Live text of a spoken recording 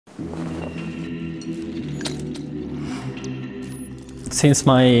Since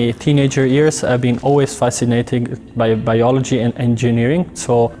my teenager years, I've been always fascinated by biology and engineering.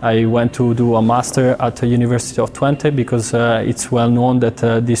 So I went to do a master at the University of Twente because it's well known that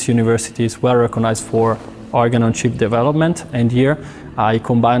this university is well recognized for organ-on-chip development. And here I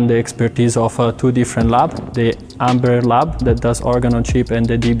combined the expertise of two different labs, the Amber lab that does organ-on-chip and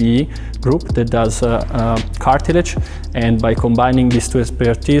the DBE group that does cartilage. And by combining these two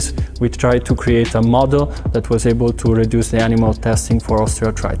expertise, we tried to create a model that was able to reduce the animal testing for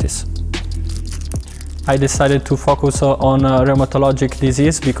osteoarthritis. I decided to focus on rheumatologic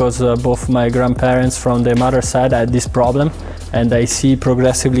disease because both my grandparents from the mother side had this problem, and I see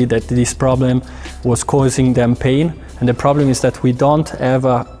progressively that this problem was causing them pain. And the problem is that we don't have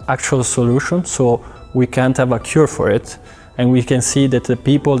an actual solution, so we can't have a cure for it. And we can see that the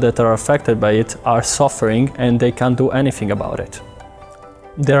people that are affected by it are suffering and they can't do anything about it.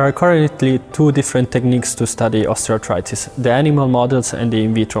 There are currently two different techniques to study osteoarthritis, the animal models and the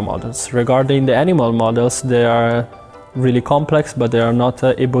in vitro models. Regarding the animal models, they are really complex, but they are not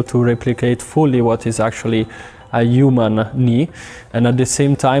able to replicate fully what is actually a human knee. And at the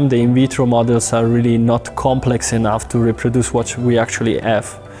same time, the in vitro models are really not complex enough to reproduce what we actually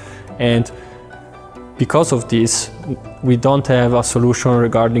have. And because of this, we don't have a solution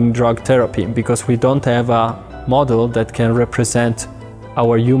regarding drug therapy, because we don't have a model that can represent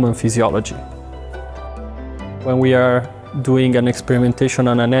our human physiology. When we are doing an experimentation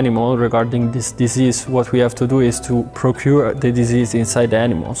on an animal regarding this disease, what we have to do is to procure the disease inside the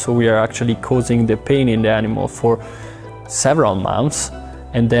animal. So we are actually causing the pain in the animal for several months,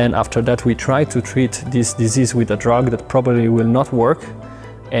 and then after that we try to treat this disease with a drug that probably will not work.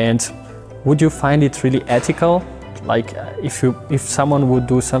 And would you find it really ethical? Like if someone would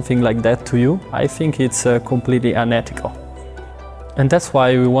do something like that to you, I think it's completely unethical. And that's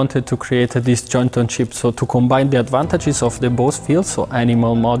why we wanted to create this joint-on-chip, so to combine the advantages of the both fields, so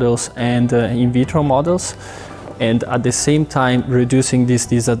animal models and in vitro models, and at the same time reducing these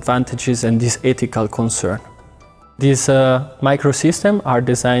disadvantages and this ethical concern. These microsystems are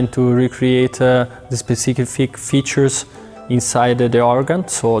designed to recreate the specific features inside the organ,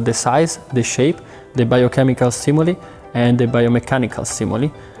 so the size, the shape, the biochemical stimuli and the biomechanical stimuli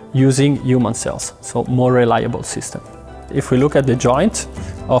using human cells, so more reliable system. If we look at the joint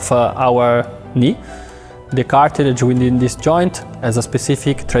of our knee, the cartilage within this joint has a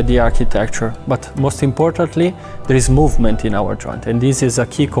specific 3D architecture, but most importantly, there is movement in our joint, and this is a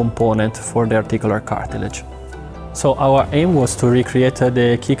key component for the articular cartilage. So our aim was to recreate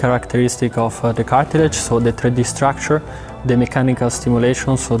the key characteristic of the cartilage, so the 3D structure, the mechanical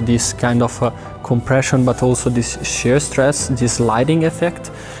stimulation, so this kind of compression, but also this shear stress, this sliding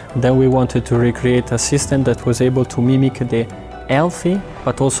effect. Then we wanted to recreate a system that was able to mimic the healthy,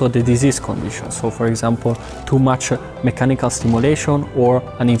 but also the disease condition. So for example, too much mechanical stimulation or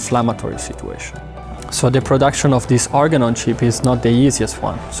an inflammatory situation. So the production of this organ-on-chip is not the easiest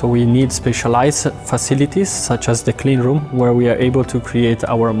one. So we need specialized facilities, such as the clean room, where we are able to create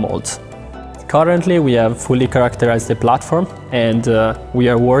our molds. Currently, we have fully characterized the platform, and we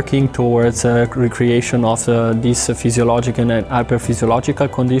are working towards recreation of these physiological and hyperphysiological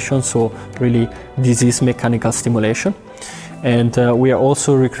conditions, so really disease mechanical stimulation. And we are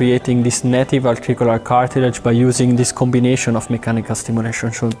also recreating this native articular cartilage by using this combination of mechanical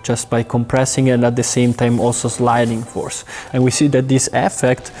stimulation, so just by compressing and at the same time also sliding force. And we see that this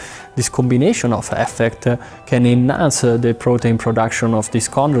effect, this combination of effect can enhance the protein production of these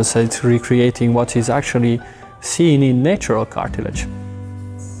chondrocytes, recreating what is actually seen in natural cartilage.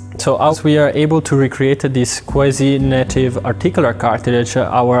 So as we are able to recreate this quasi-native articular cartilage,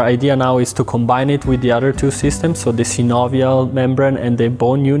 our idea now is to combine it with the other two systems, so the synovial membrane and the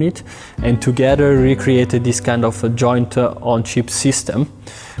bone unit, and together recreate this kind of a joint-on-chip system,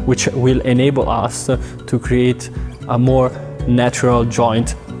 which will enable us to create a more natural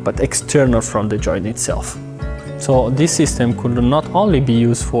joint, but external from the joint itself. So this system could not only be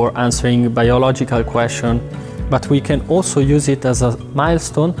used for answering biological questions, but we can also use it as a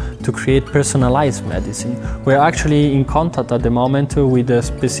milestone to create personalized medicine. We're actually in contact at the moment with the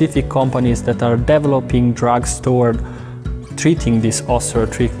specific companies that are developing drugs toward treating this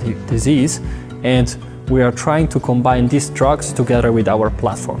osteoarthritic disease, and we are trying to combine these drugs together with our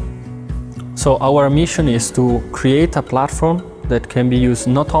platform. So our mission is to create a platform that can be used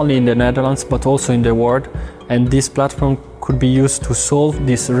not only in the Netherlands but also in the world, and this platform could be used to solve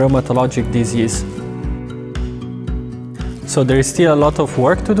this rheumatologic disease. So there is still a lot of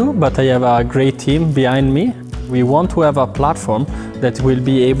work to do, but I have a great team behind me. We want to have a platform that will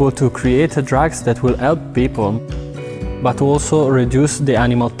be able to create drugs that will help people. but also reduce the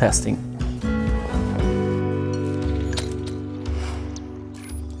animal testing.